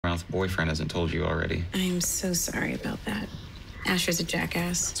blabbermouth boyfriend hasn't told you already. I'm so sorry about that. Asher's a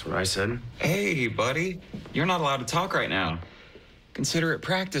jackass. That's what I said. Hey, buddy. You're not allowed to talk right now. Consider it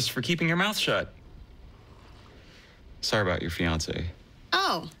practice for keeping your mouth shut. Sorry about your fiancé.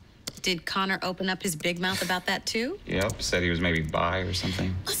 Oh, did Connor open up his big mouth about that too? Yep, said he was maybe bi or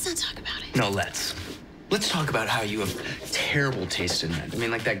something. Let's not talk about it. No, let's. Let's talk about how you have terrible taste in men. I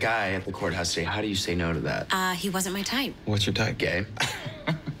mean, like that guy at the courthouse today. How do you say no to that? He wasn't my type. What's your type? Gay.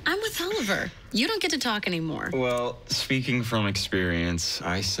 I'm with Oliver. You don't get to talk anymore. Well, speaking from experience,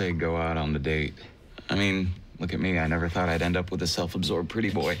 I say go out on the date. I mean, look at me. I never thought I'd end up with a self-absorbed pretty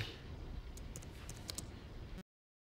boy.